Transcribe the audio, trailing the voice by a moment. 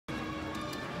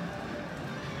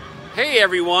Hey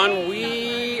everyone,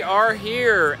 we are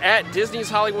here at Disney's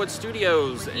Hollywood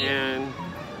Studios and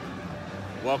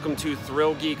welcome to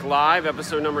Thrillgeek Live,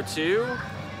 episode number 2.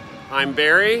 I'm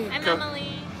Barry. I'm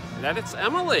Emily. It's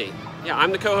Emily. Yeah,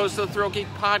 I'm the co-host of the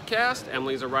Thrillgeek podcast.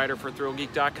 Emily's a writer for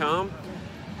Thrillgeek.com.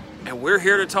 And we're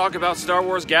here to talk about Star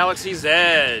Wars Galaxy's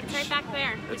Edge. It's right back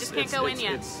there. We just can't go in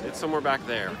yet. It's somewhere back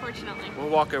there. Unfortunately. We'll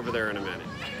walk over there in a minute.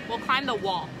 We'll climb the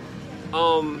wall.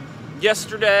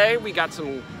 Yesterday we got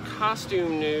some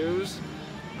costume news.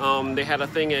 They had a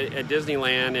thing at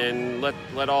Disneyland and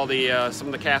let all the some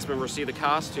of the cast members see the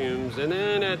costumes, and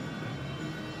then at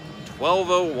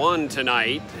 12:01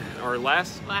 tonight, or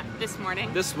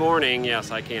this morning, yes,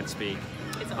 I can't speak.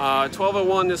 It's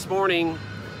 12:01 this morning.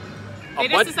 They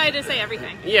just decided to say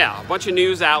everything. Yeah, a bunch of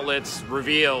news outlets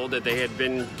revealed that they had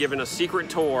been given a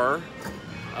secret tour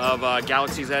of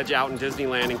Galaxy's Edge out in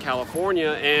Disneyland in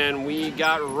California, and we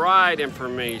got ride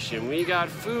information, we got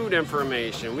food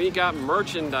information, we got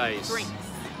merchandise.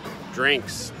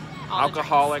 Drinks.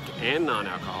 Alcoholic and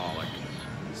non-alcoholic.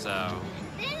 So,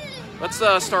 let's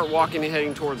start walking and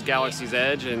heading towards Galaxy's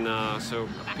Edge, and so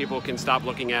people can stop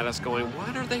looking at us going,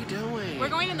 what are they doing? We're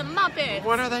going to the Muppets.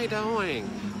 What are they doing?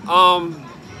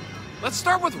 Let's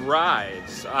start with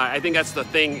rides. I think that's the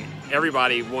thing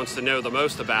everybody wants to know the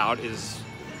most about is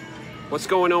what's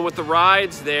going on with the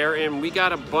rides there, and we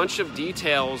got a bunch of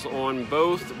details on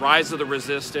both Rise of the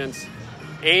Resistance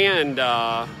and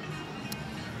the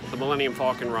Millennium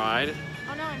Falcon ride.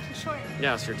 Oh no, I'm too short.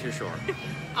 Yes, you're too short.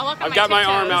 I've got my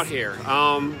arm out here.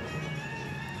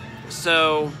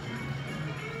 So,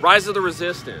 Rise of the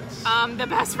Resistance. The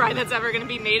best ride that's ever going to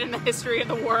be made in the history of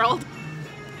the world.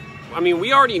 I mean,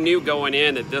 we already knew going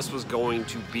in that this was going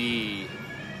to be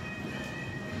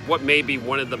what may be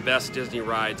one of the best Disney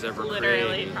rides ever created.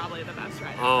 Literally, probably the best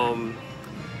ride.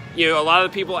 You know, a lot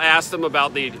of people asked them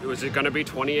about was it going to be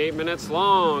 28 minutes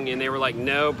long, and they were like,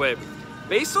 no, but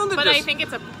based on the. But I think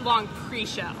it's a long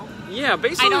pre-show. Yeah,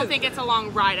 I don't think it's a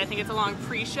long ride. I think it's a long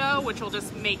pre-show, which will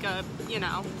just make a huge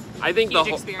experience. I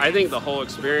think the whole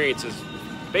experience is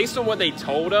based on what they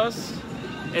told us.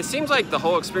 It seems like the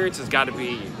whole experience has got to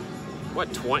be.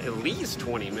 At least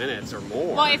 20 minutes or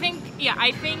more. Well, I think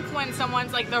when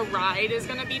someone's like, the ride is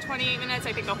going to be 28 minutes,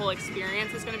 I think the whole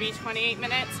experience is going to be 28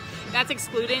 minutes. That's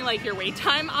excluding, like, your wait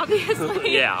time,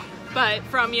 obviously. Yeah. But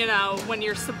from, when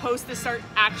you're supposed to start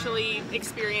actually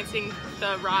experiencing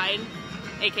the ride,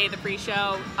 aka the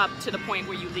pre-show, up to the point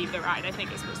where you leave the ride, I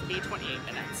think it's supposed to be 28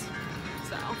 minutes.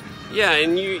 So. Yeah,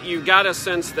 and you got a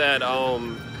sense that,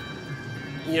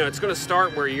 it's going to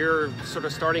start where you're sort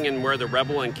of starting in where the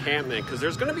Rebel encampment, because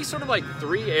there's going to be sort of like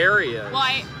 3 areas. Well,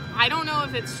 I don't know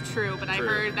if it's true, but I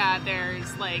heard that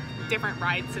there's like different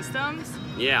ride systems.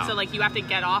 Yeah. So like you have to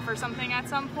get off or something at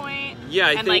some point. Yeah,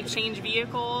 I think like change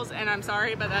vehicles, and I'm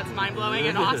sorry, but that's mind blowing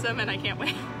and awesome, and I can't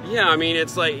wait. Yeah, I mean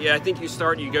it's like I think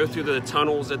you go through the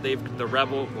tunnels that the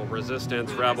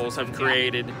Resistance Rebels have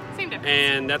created. Yeah. Same difference.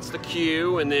 And that's the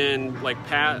queue, and then like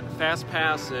Fast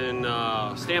Pass and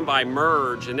Standby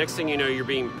merge, and next thing you know, you're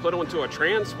being put onto a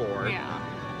transport. Yeah.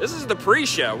 This is the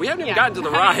pre-show. We haven't even gotten to the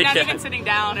ride yet. Not even sitting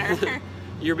down or.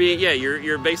 You're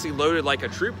basically loaded like a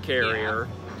troop carrier.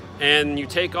 Yeah. And you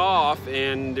take off,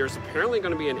 and there's apparently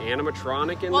going to be an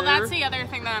animatronic in there. Well, that's the other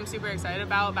thing that I'm super excited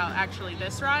about actually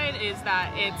this ride, is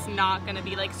that it's not going to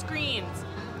be like screens.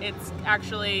 It's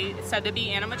actually said to be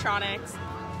animatronics,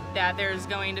 that there's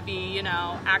going to be,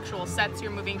 actual sets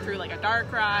you're moving through, like a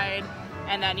dark ride,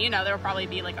 and then, there'll probably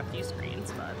be like a few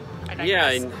screens, but I digress.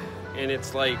 Yeah, and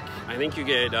it's like, I think you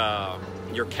get,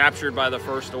 you're captured by the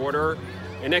First Order,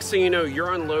 and next thing you know,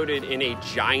 you're unloaded in a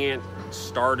giant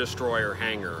Star Destroyer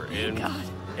hangar, and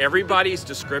everybody's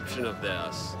description of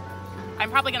this,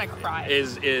 I'm probably gonna cry,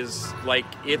 is like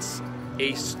it's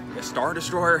a Star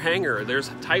Destroyer hangar. There's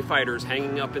TIE fighters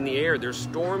hanging up in the air. There's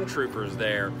stormtroopers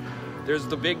there. There's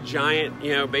the big giant,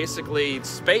 basically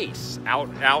space out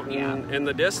in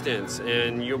the distance,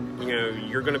 and you're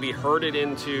going to be herded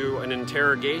into an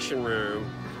interrogation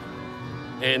room.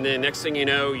 And then next thing you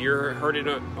know, you're herded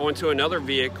onto another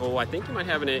vehicle. I think you might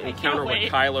have an encounter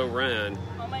with Kylo Ren.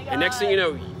 Oh my god. And next thing you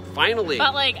know, finally,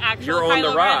 but like actual you're Kylo on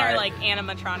the ride. Ren or like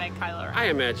animatronic Kylo Ren? I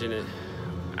imagine it.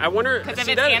 I wonder... Because if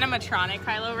it's animatronic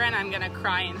Kylo Ren, I'm going to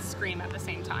cry and scream at the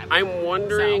same time. I'm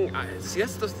wondering... See,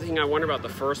 that's the thing I wonder about the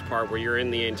first part where you're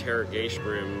in the interrogation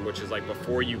room, which is like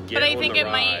before you get on the ride. But I think it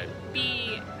might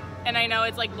be... And I know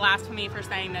it's like blasphemy for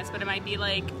saying this, but it might be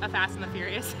like a Fast and the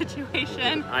Furious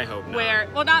situation. I hope not. Where,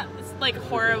 well, not like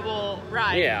horrible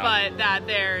ride, yeah, but that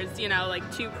there's,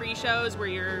 like 2 pre-shows where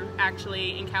you're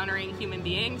actually encountering human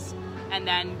beings. and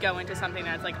then go into something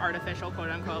that's like artificial, quote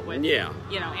unquote, with you know,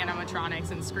 animatronics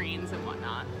and screens and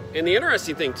whatnot. And the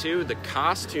interesting thing too, the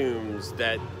costumes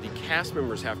that the cast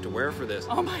members have to wear for this.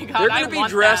 Oh my God, they're going to be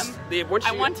dressed.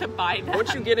 I want to buy them.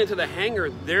 Once you get into the hangar,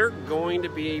 they're going to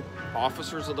be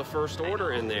officers of the First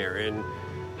Order in there, and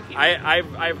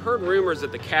I've heard rumors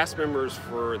that the cast members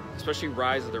for especially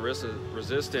Rise of the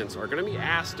Resistance are going to be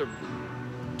asked to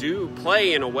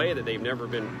play in a way that they've never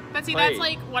been But see, played. that's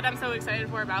like what I'm so excited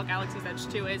for about Galaxy's Edge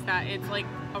 2 is that it's like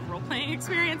a role-playing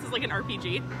experience. It's like an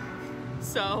RPG.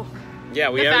 So yeah,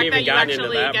 we haven't even gotten into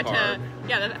that part.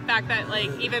 The fact that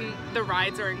like even the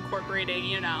rides are incorporating,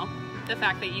 you know, the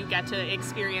fact that you get to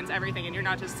experience everything and you're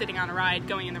not just sitting on a ride,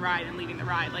 going in the ride and leaving the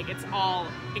ride. Like it's all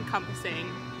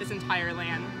encompassing this entire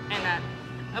land, and that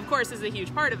of course is a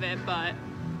huge part of it, but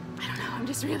I don't know, I'm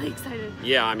just really excited.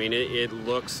 Yeah, I mean, it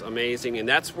looks amazing. And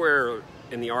that's where,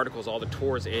 in the articles, all the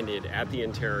tours ended at the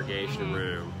interrogation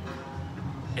room.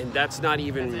 And that's not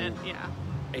even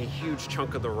a huge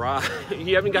chunk of the ride.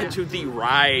 You haven't gotten to the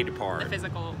ride part. The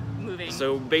physical moving.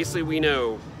 So basically we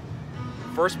know,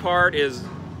 first part is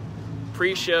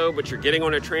pre-show, but you're getting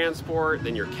on a transport,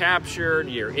 then you're captured,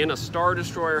 you're in a Star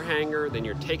Destroyer hangar, then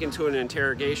you're taken to an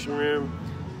interrogation room,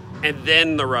 and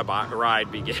then the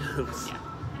ride begins. Yeah.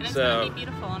 And it's going to be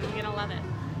beautiful, and I'm going to love it.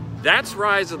 That's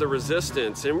Rise of the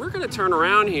Resistance, and we're going to turn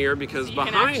around here because so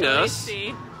behind us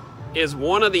is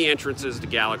one of the entrances to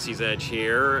Galaxy's Edge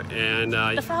here, and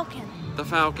the Falcon. The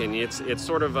Falcon. It's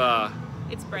sort of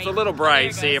it's bright. It's a little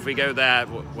bright. See, if we go that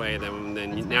way,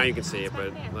 then now you can see it.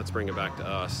 But let's bring it back to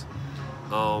us.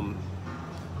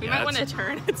 We might want to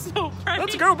turn. It's so bright.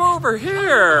 Let's go over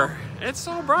here. It's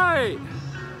so bright.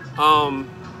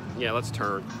 Yeah, let's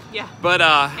turn. Yeah. But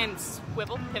and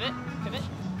swivel, pivot.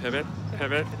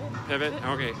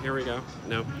 Okay, here we go.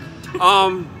 No.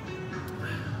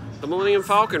 The Millennium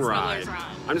Falcon ride.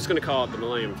 I'm just going to call it the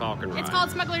Millennium Falcon ride. It's called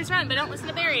Smuggler's Run, but don't listen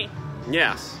to Barry.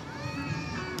 Yes.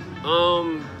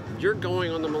 You're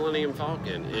going on the Millennium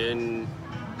Falcon, and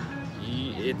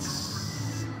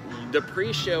it's the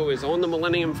pre-show is on the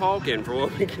Millennium Falcon, for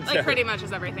what we can tell. Like pretty much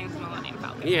as everything's the Millennium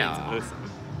Falcon. Yeah. It's awesome.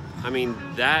 I mean,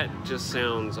 that just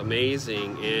sounds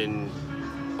amazing, and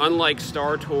unlike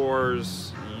Star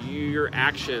Tours, your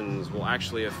actions will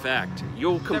actually affect.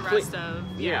 You'll complete the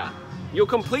rest of you'll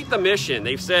complete the mission.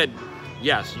 They've said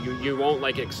yes, you won't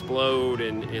like explode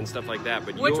and stuff like that,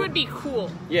 but which would be cool.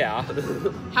 Yeah.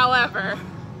 However,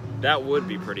 that would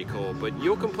be pretty cool. But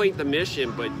you'll complete the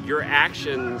mission, but your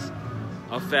actions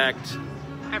affect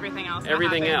everything else.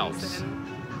 Everything else. In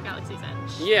Galaxy's Edge.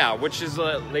 Yeah, which is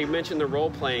they mentioned the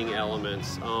role-playing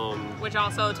elements, which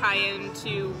also tie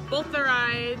into both the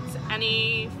rides,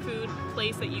 any food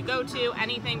place that you go to,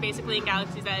 anything basically in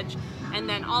Galaxy's Edge, and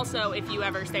then also if you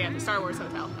ever stay at the Star Wars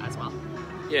Hotel as well.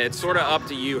 Yeah, it's sort of up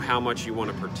to you how much you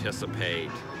want to participate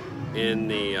in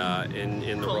the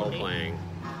role-playing.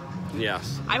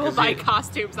 Yes. I will buy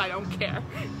costumes. I don't care.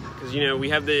 Because you know we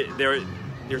have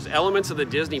there's elements of the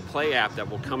Disney Play app that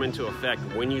will come into effect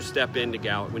when you step into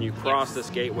when you cross this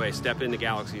gateway, step into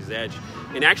Galaxy's Edge,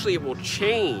 and actually it will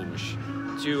change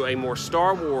to a more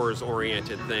Star Wars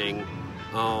oriented thing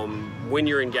when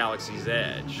you're in Galaxy's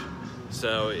Edge.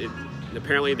 So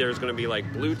apparently there's going to be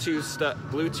like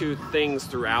Bluetooth things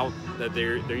throughout that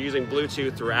they're using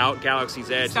Bluetooth throughout Galaxy's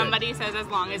Edge. Somebody says as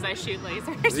long as I shoot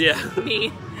lasers. Yeah.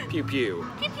 Me. Pew pew.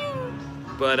 Pew pew.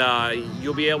 But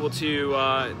you'll be able to,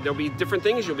 there'll be different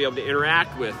things you'll be able to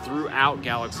interact with throughout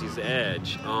Galaxy's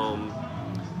Edge. And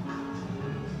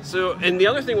the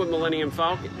other thing with Millennium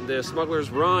Falcon, the Smuggler's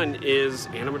Run, is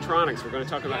animatronics. We're going to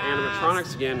talk about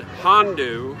animatronics again.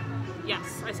 Hondo.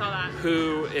 Yes, I saw that.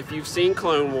 Who, if you've seen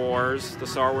Clone Wars, the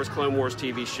Star Wars Clone Wars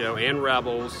TV show, and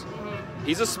Rebels,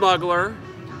 he's a smuggler.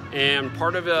 And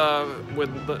part of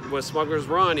with Smuggler's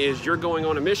Run is you're going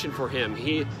on a mission for him.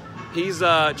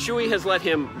 Chewie has let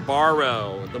him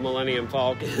borrow the Millennium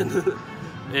Falcon,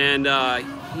 and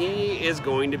he is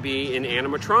going to be in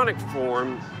animatronic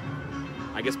form,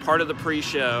 I guess part of the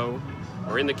pre-show,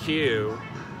 or in the queue,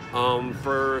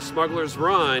 for Smuggler's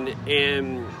Run,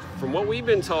 and from what we've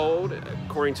been told,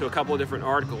 according to a couple of different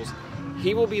articles,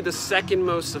 he will be the second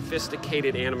most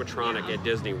sophisticated animatronic at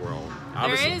Disney World.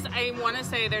 Obviously, I want to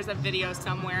say there's a video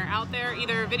somewhere out there,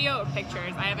 either a video or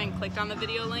pictures. I haven't clicked on the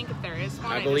video link if there is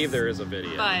one. I believe there is a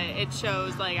video. But it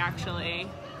shows like actually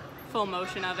full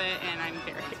motion of it, and I'm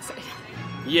very excited.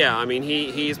 Yeah, I mean,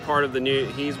 he's part of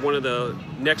he's one of the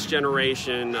next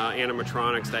generation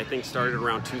animatronics that I think started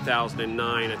around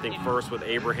 2009, I think first with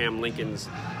Abraham Lincoln's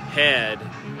head,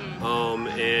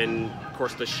 and of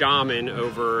course the shaman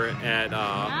over at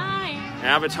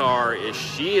Avatar,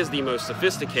 she is the most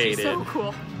sophisticated. She's so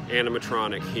cool.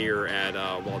 animatronic here at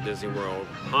Walt Disney World.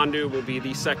 Hondo will be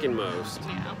the second most.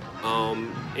 Yeah.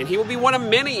 And he will be one of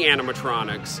many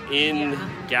animatronics in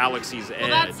Galaxy's Edge. Well,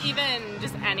 that's even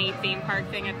just any theme park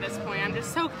thing at this point. I'm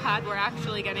just so glad we're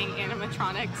actually getting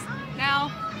animatronics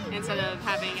now, instead of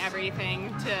having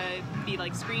everything to be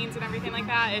like screens and everything like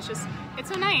that. It's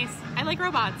so nice. I like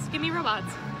robots. Give me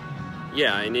robots.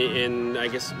 Yeah, and I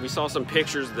guess we saw some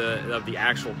pictures of the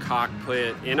actual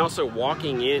cockpit, and also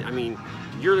walking in. I mean,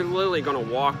 you're literally going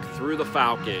to walk through the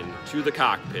Falcon to the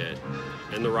cockpit,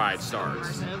 and the ride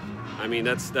starts. Immersive. I mean,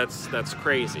 that's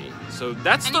crazy. So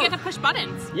that's and you get to push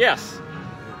buttons. Yes.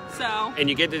 So. And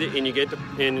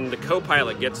the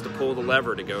co-pilot gets to pull the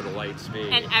lever to go to light speed.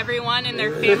 And everyone in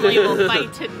their family will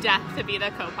fight to death to be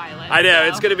the co-pilot. I know,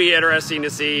 it's going to be interesting to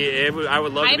see. I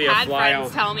would love to be a fly-on. I've had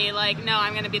friends tell me, like, no,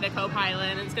 I'm going to be the co-pilot.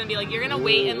 And it's going to be like, you're going to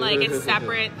wait in, like, a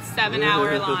separate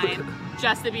 7-hour line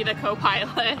just to be the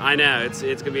co-pilot. I know, it's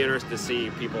going to be interesting to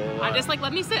see people I'm just like,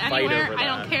 let me sit anywhere. I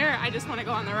don't care. I just want to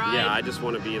go on the ride. Yeah, I just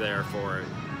want to be there for it.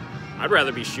 I'd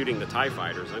rather be shooting the TIE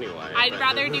fighters anyway. I'd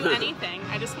rather do anything.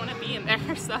 I just want to be in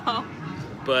there, so.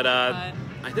 But I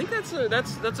think that's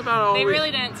about all. They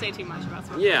really didn't say too much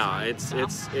about. Yeah,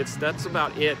 that's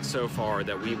about it so far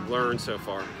that we've learned so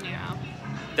far. Yeah.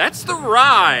 That's the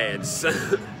rides.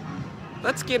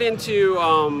 Let's get into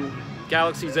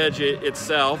Galaxy's Edge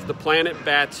itself, the Planet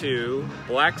Batuu,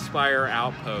 Black Spire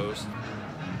Outpost.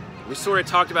 We sort of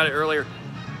talked about it earlier.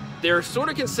 They're sort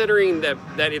of considering that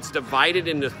it's divided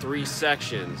into 3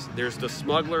 sections. There's the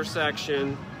smuggler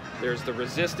section, there's the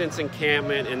resistance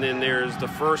encampment, and then there's the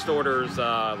First Order's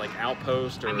like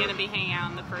outpost. I'm gonna be hanging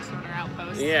out in the First Order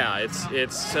outpost. Yeah,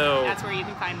 it's so. That's where you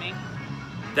can find me.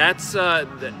 That's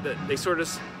they sort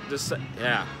of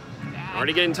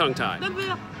already getting tongue tied.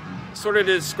 Sort of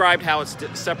described how it's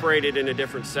separated into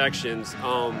different sections.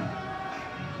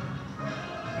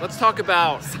 Let's talk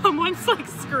about... Someone's like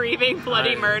screaming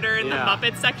bloody murder in the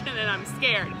Muppets section, and I'm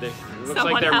scared. It looks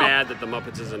like they're mad that the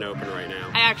Muppets isn't open right now.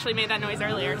 I actually made that noise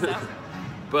earlier, so...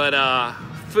 But,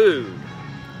 food.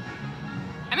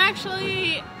 I'm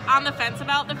actually on the fence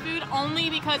about the food, only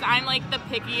because I'm like the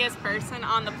pickiest person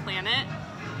on the planet.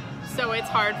 So it's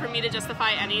hard for me to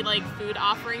justify any like food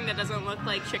offering that doesn't look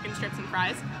like chicken strips and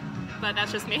fries. But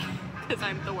that's just me, because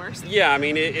I'm the worst. Yeah, I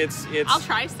mean, it's... I'll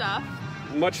try stuff.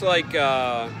 Much like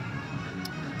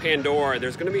Pandora,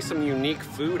 there's going to be some unique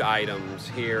food items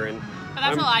here, but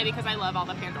that's a lie, because I love all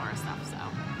the Pandora stuff. So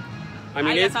I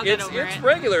mean, it's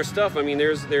regular stuff. I mean,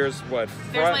 there's what?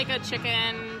 There's like a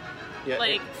chicken. Yeah,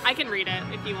 like I can read it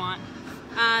if you want.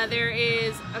 There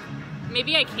is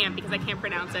maybe I can't because I can't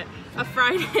pronounce it. A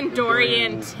fried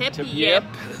Andorian tip yip.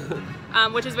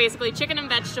 Which is basically chicken and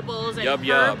vegetables and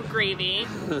herb gravy.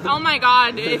 Oh my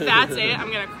god, if that's it,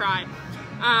 I'm gonna cry.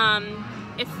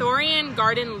 Ithorian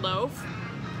garden loaf,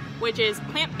 which is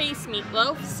plant-based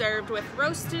meatloaf served with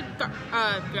roasted,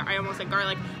 I almost said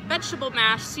garlic, vegetable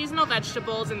mash, seasonal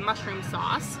vegetables, and mushroom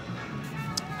sauce.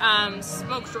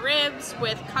 Smoked ribs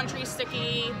with country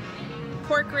sticky,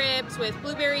 pork ribs with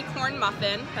blueberry corn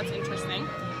muffin, that's interesting,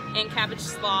 and cabbage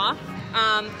slaw.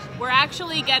 We're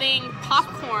actually getting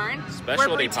popcorn. We're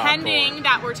pretending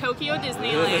that we're Tokyo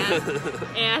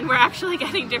Disneyland, and we're actually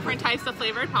getting different types of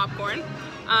flavored popcorn,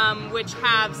 which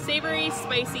have savory,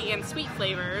 spicy, and sweet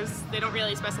flavors. They don't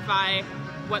really specify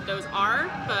what those are,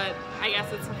 but I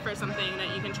guess it's for something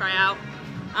that you can try out.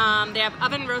 They have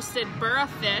oven roasted burra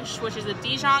fish, which is a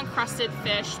Dijon crusted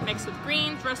fish mixed with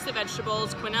greens, roasted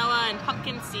vegetables, quinoa, and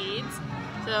pumpkin seeds.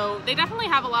 So they definitely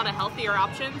have a lot of healthier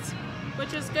options,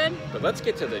 which is good. But let's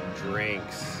get to the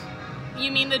drinks.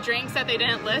 You mean the drinks that they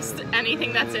didn't list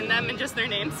anything that's in them and just their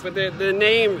names? But the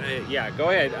name, yeah, go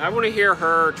ahead. I want to hear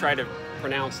her try to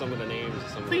pronounce some of the names.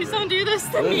 Please don't do this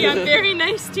to me. I'm very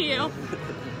nice to you.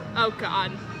 Oh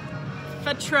God.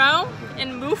 Fatro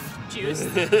and moof juice.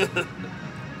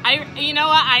 You know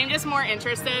what? I'm just more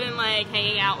interested in like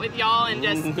hanging out with y'all and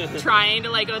just trying to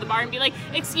like go to the bar and be like,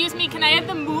 excuse me, can I have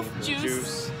the moof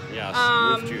juice? Yes,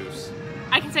 moof juice.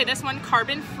 I can say this one,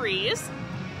 Carbon Freeze,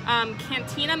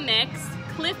 Cantina Mix,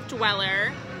 Cliff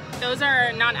Dweller. Those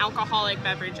are non-alcoholic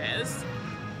beverages.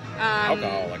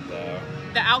 Alcoholic though.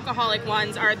 The alcoholic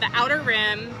ones are the Outer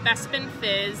Rim, Bespin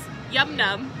Fizz, Yum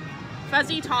Nub,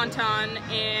 Fuzzy Tauntaun,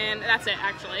 and that's it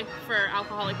actually for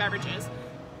alcoholic beverages.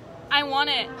 I want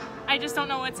it. I just don't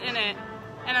know what's in it.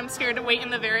 And I'm scared to wait in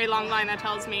the very long line that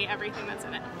tells me everything that's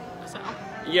in it. So.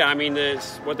 Yeah, I mean,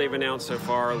 what they've announced so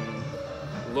far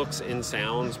looks and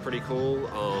sounds pretty cool.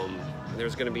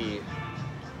 There's going to be,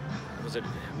 was it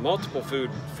multiple food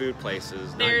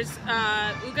places? There's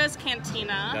Uga's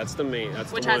Cantina. That's the main.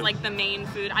 That's which the one. has like the main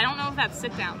food. I don't know if that's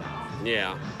sit down though.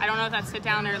 Yeah. I don't know if that's sit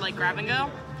down or like grab and go.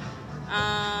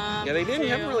 Yeah, they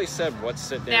haven't really said what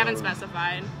sit down. They haven't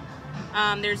specified.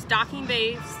 There's Docking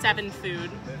Bay 7 food,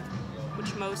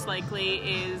 which most likely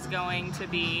is going to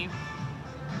be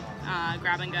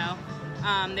grab and go.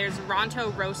 There's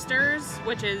Ronto Roasters,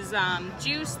 which is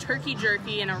juice, turkey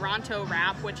jerky, and a Ronto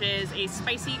wrap, which is a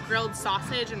spicy grilled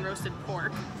sausage and roasted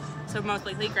pork. So most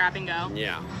likely grab and go.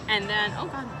 Yeah. And then, oh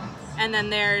god. And then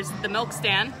there's the milk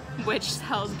stand, which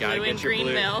sells blue and green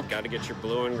milk. Got to get your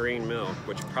blue and green milk,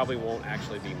 which probably won't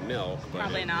actually be milk. But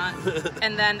probably not.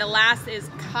 And then the last is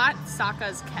Kot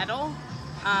Saka's Kettle,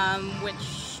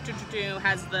 which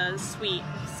has the sweet,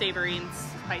 savory, and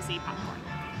spicy popcorn.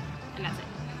 And that's it.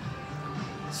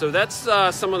 So that's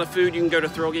some of the food. You can go to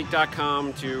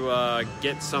Thrillgeek.com to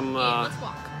get some. Let's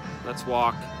walk. Let's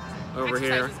walk over Exercise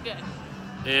here. Is good.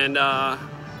 And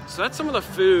so that's some of the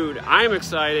food. I'm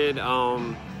excited.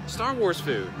 Star Wars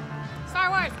food. Star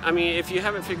Wars. I mean, if you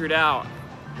haven't figured out,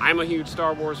 I'm a huge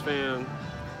Star Wars fan.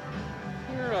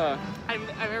 I'm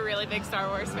a really big Star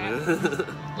Wars fan.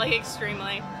 Like,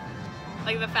 extremely.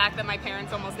 Like, the fact that my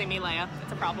parents almost named me Leia.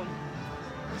 It's a problem.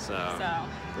 So I'm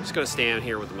just going to stand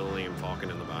here with the Millennium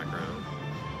Falcon in the background.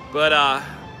 But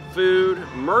food,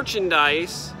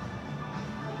 merchandise.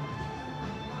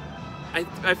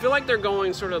 I feel like they're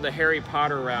going sort of the Harry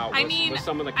Potter route with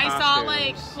some of the costumes.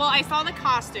 I saw the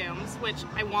costumes, which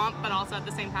I want, but also at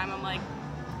the same time I'm like,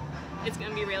 it's going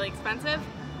to be really expensive.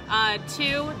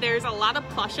 2, there's a lot of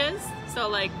plushes, so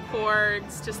like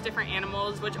porgs, just different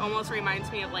animals, which almost reminds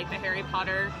me of like the Harry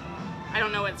Potter, I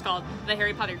don't know what it's called, the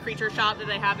Harry Potter creature shop that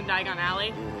they have in Diagon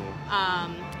Alley.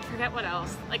 I forget what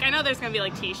else. Like, I know there's gonna be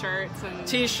like t-shirts and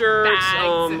bags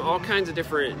and all kinds of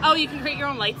different. Oh, you can create your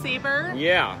own lightsaber.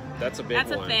 Yeah, that's a big one.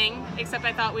 That's a thing. Except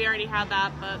I thought we already had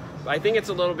that, but I think it's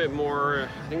a little bit more.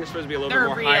 I think they're supposed to be a little bit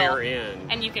more real, higher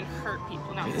end. and you can hurt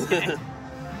people. No, I'm just kidding.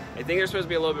 I think they're supposed to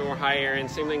be a little bit more higher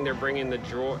end. Same thing. They're bringing the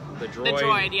droid. The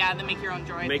droid, yeah, the make your own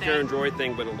droid.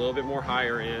 Thing, but a little bit more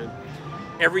higher end.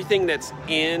 Everything that's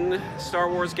in Star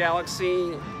Wars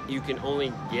Galaxy, you can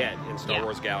only get in Star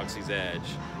Wars Galaxy's Edge.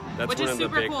 That's which one is of the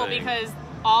super big cool things. Because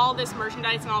all this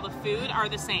merchandise and all the food are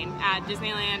the same at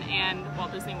Disneyland and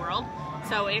Walt Disney World.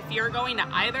 So if you're going to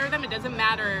either of them, it doesn't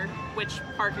matter which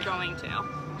park you're going to.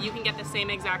 You can get the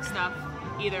same exact stuff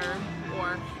either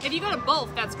or. If you go to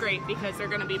both, that's great because they're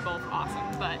going to be both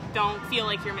awesome. But don't feel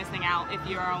like you're missing out if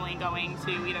you're only going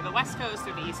to either the West Coast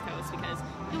or the East Coast because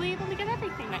you'll be able to get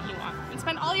everything that you want and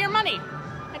spend all your money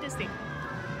at Disney.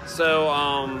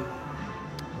 So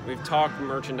we've talked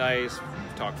merchandise,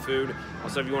 we've talked food.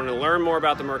 Also, if you want to learn more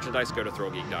about the merchandise, go to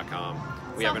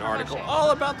Thrillgeek.com. We have an article all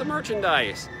about the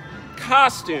merchandise.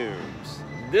 Costumes.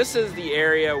 This is the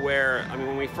area where, I mean,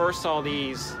 when we first saw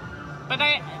these. But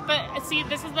see,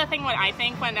 this is the thing what I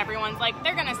think when everyone's like,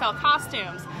 they're going to sell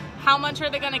costumes. How much are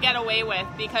they going to get away with?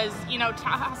 Because, you know,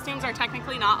 costumes are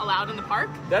technically not allowed in the park.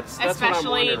 That's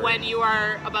especially when you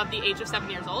are above the age of 7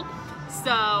 years old.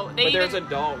 So there's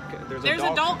adult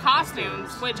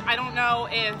costumes, which I don't know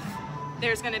if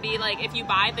there's going to be, like, if you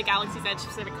buy the Galaxy's Edge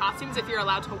specific costumes, if you're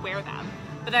allowed to wear them.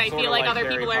 But then I feel like other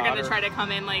people are going to try to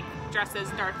come in, like, dressed as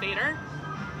Darth Vader.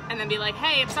 And then be like,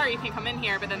 hey, I'm sorry you can't come in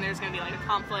here, but then there's going to be like a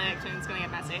conflict and it's going to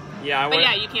get messy.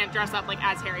 Yeah, you can't dress up like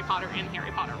as Harry Potter in Harry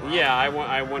Potter World. Yeah, I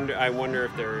wonder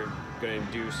if they're going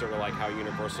to do sort of like how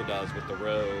Universal does with the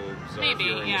robes. Maybe, if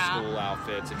you're in the school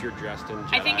outfits, if you're dressed in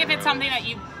Jedi I think if it's robes. something that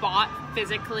you bought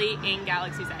physically in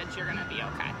Galaxy's Edge, you're going to be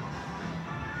okay.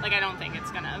 Like, I don't think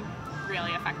it's going to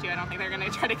really affect you. I don't think they're going to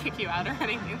try to kick you out or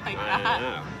anything like that. I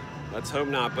don't know. Let's hope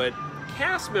not, but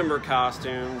cast member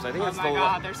costumes, I think oh my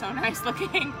god, they're so nice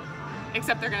looking.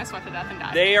 Except they're gonna sweat to death and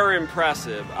die. They are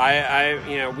impressive.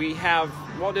 We have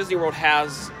Walt Disney World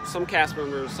has some cast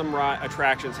members, some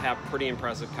attractions have pretty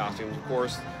impressive costumes. Of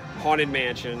course, Haunted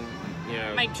Mansion. You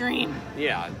know, my dream.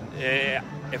 Yeah,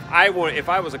 if I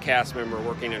was a cast member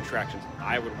working in attractions,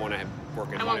 I would want to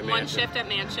work in Haunted Mansion. I want one shift at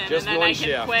Mansion, just and then I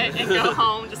can quit and go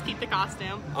home. Just keep the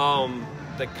costume.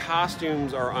 The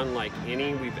costumes are unlike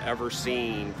any we've ever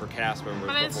seen for cast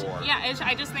members before.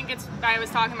 I just think I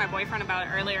was talking to my boyfriend about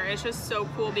it earlier. It's just so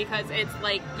cool because it's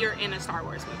like you're in a Star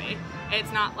Wars movie.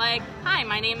 It's not like, hi,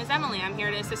 my name is Emily. I'm here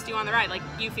to assist you on the ride. Like,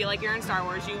 you feel like you're in Star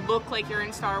Wars. You look like you're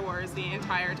in Star Wars the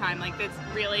entire time. Like, it's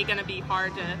really going to be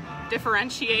hard to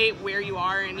differentiate where you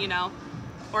are in, you know,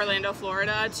 Orlando,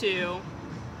 Florida to,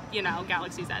 you know,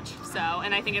 Galaxy's Edge. So,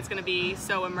 and I think it's going to be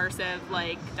so immersive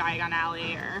like Diagon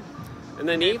Alley or... And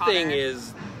the neat thing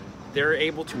is they're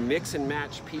able to mix and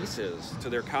match pieces to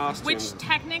their costumes. Which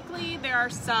technically there are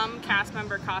some cast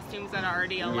member costumes that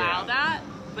already allow that,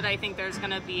 but I think there's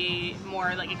going to be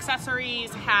more like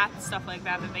accessories, hats, stuff like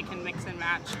that they can mix and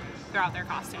match throughout their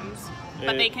costumes.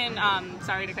 But they can,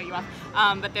 sorry to cut you off,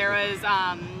 but there was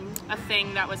a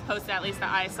thing that was posted, at least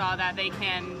that I saw, that they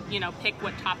can, you know, pick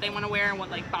what top they want to wear and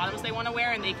what like bottoms they want to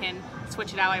wear, and they can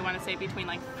switch it out, I want to say, between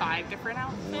like 5 different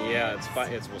outfits. Yeah,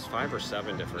 it was 5 or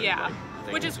 7 different. Yeah,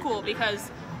 like, which is cool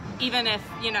because even if,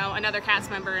 you know, another cast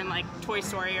member in like Toy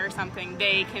Story or something,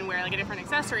 they can wear like a different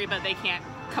accessory, but they can't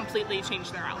completely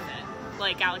change their outfit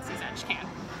like Galaxy's Edge can.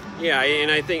 Yeah,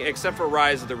 and I think except for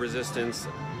Rise of the Resistance,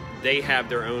 they have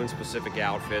their own specific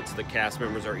outfits. The cast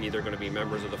members are either going to be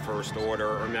members of the First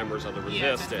Order or members of the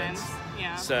Resistance.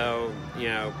 Yeah. So, you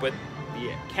know, but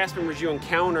the cast members you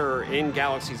encounter in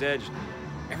Galaxy's Edge,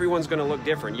 everyone's going to look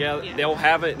different. Yeah, they'll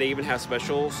have it. They even have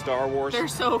special Star Wars They're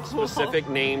so cool. specific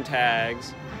name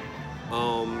tags.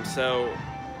 So,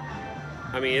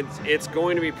 I mean, it's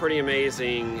going to be pretty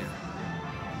amazing.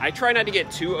 I try not to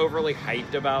get too overly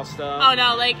hyped about stuff. Oh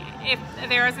no, like if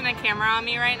there wasn't a camera on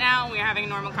me right now and we were having a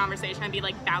normal conversation, I'd be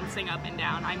like bouncing up and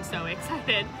down. I'm so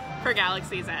excited for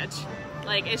Galaxy's Edge.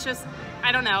 Like it's just,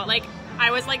 I don't know, like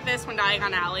I was like this when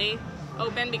Diagon Alley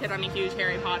opened because I'm a huge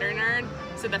Harry Potter nerd.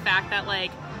 So the fact that like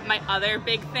my other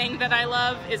big thing that I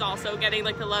love is also getting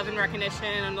like the love and recognition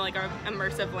and like our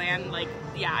immersive land, like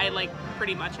yeah, I like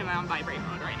pretty much am on vibrate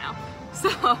mode right now.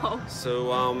 So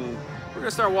we're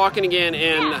gonna start walking again,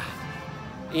 and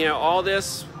you know, all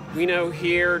this we know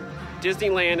here,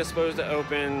 Disneyland is supposed to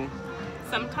open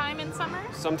sometime in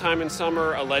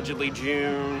summer, allegedly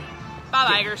June.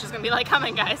 Bob Iger's just gonna be like, come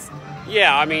on guys.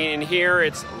 Yeah, I mean, here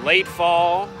it's late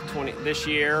fall this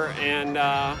year, and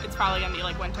it's probably gonna be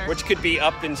like winter, which could be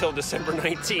up until December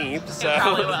 19th. So it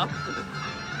probably will.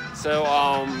 So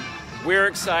we're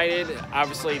excited.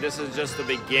 Obviously, this is just the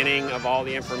beginning of all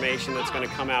the information that's going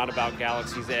to come out about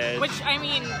Galaxy's Edge. Which, I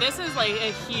mean, this is like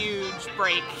a huge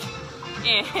break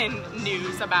in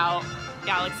news about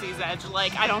Galaxy's Edge.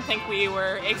 Like, I don't think we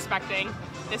were expecting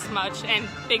this much, and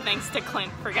big thanks to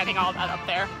Clint for getting all that up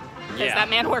there, because that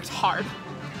man worked hard.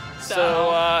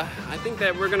 So I think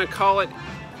that we're going to call it.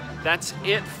 That's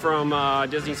it from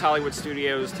Disney's Hollywood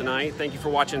Studios tonight. Thank you for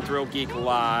watching Thrillgeek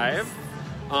Live.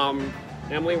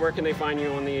 Emily, where can they find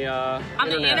you on the on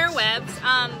the interwebs?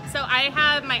 So I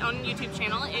have my own YouTube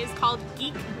channel. It is called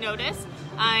Geek Notice.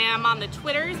 I am on the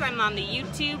Twitters, I'm on the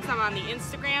YouTubes, I'm on the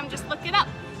Instagram. Just look it up.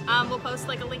 We'll post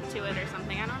like a link to it or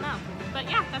something. I don't know. But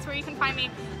yeah, that's where you can find me.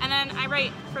 And then I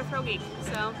write for Thrillgeek.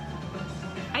 So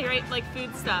I write like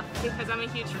food stuff because I'm a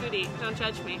huge foodie. Don't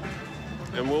judge me.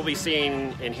 And we'll be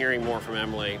seeing and hearing more from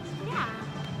Emily. Yeah.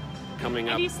 Coming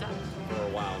up stuff for a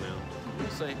while now. We'll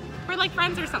see. We're like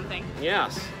friends or something.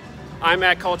 Yes. I'm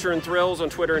at Culture and Thrills on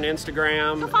Twitter and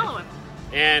Instagram. Go follow him.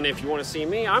 And if you want to see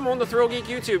me, I'm on the Thrillgeek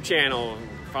YouTube channel.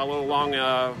 Follow along.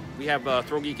 We have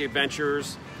Thrillgeek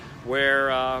Adventures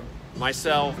where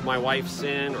myself, my wife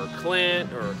Sin, or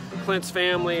Clint's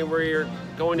family, we're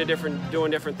going to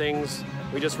doing different things.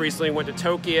 We just recently went to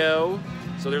Tokyo.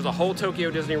 So there's a whole Tokyo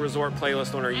Disney Resort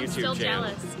playlist on our YouTube still channel.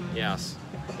 Jealous. Yes.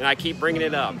 And I keep bringing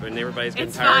it up, and everybody's getting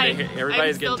it's tired. Fine.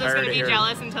 Everybody's I'm getting tired of hearing. still just going to be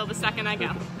jealous until the second I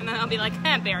go, and then I'll be like,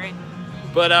 Barry.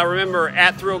 But remember,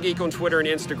 at Thrillgeek on Twitter and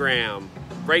Instagram.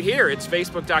 Right here, it's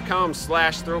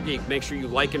facebook.com/Thrillgeek. Make sure you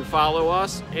like and follow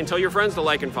us, and tell your friends to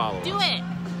like and follow us. Do it.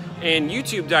 And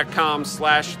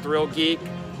youtube.com/Thrillgeek,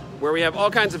 where we have all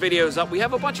kinds of videos up. We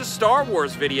have a bunch of Star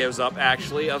Wars videos up,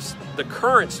 actually, of the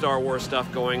current Star Wars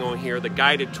stuff going on here. The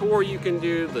guided tour you can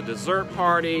do, the dessert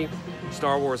party,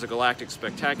 Star Wars: A Galactic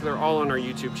Spectacular, all on our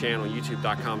YouTube channel,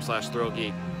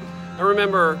 youtube.com/Thrillgeek. And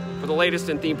remember, for the latest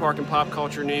in theme park and pop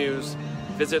culture news,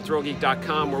 visit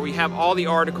Thrillgeek.com, where we have all the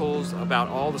articles about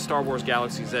all the Star Wars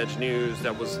Galaxy's Edge news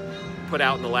that was put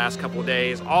out in the last couple of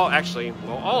days. All of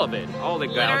it. All the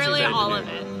Galaxy's Edge all news. of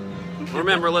it.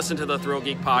 Remember, listen to the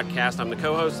Thrillgeek podcast. I'm the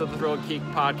co-host of the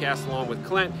Thrillgeek podcast along with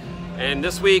Clint. And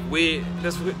this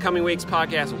coming week's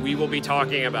podcast, we will be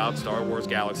talking about Star Wars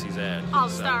Galaxy's Edge.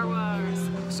 Star Wars.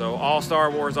 So all Star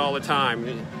Wars all the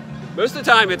time. Most of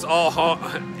the time it's all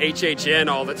HHN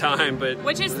all the time, but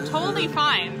which is totally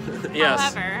fine.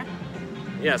 Yes. However.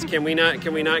 Yes. Can we not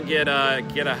get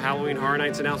a Halloween Horror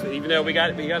Nights announcement? Even though we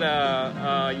got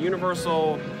a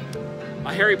Universal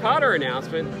Harry Potter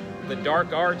announcement. The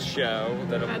Dark Arts show,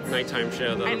 nighttime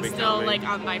show that'll be coming. I'm still like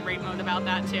on vibrate mode about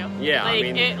that too. Yeah, like,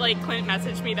 I mean, Clint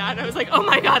messaged me that, and I was like, oh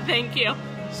my god, thank you.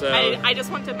 So I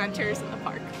just want Dementors in the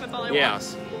park. That's all I want.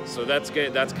 Yes, so that's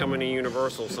good. That's coming to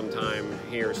Universal sometime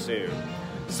here soon.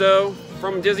 So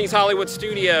from Disney's Hollywood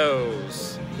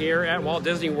Studios here at Walt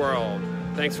Disney World.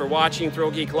 Thanks for watching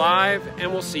Thrillgeek Live,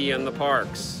 and we'll see you in the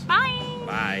parks. Bye.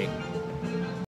 Bye.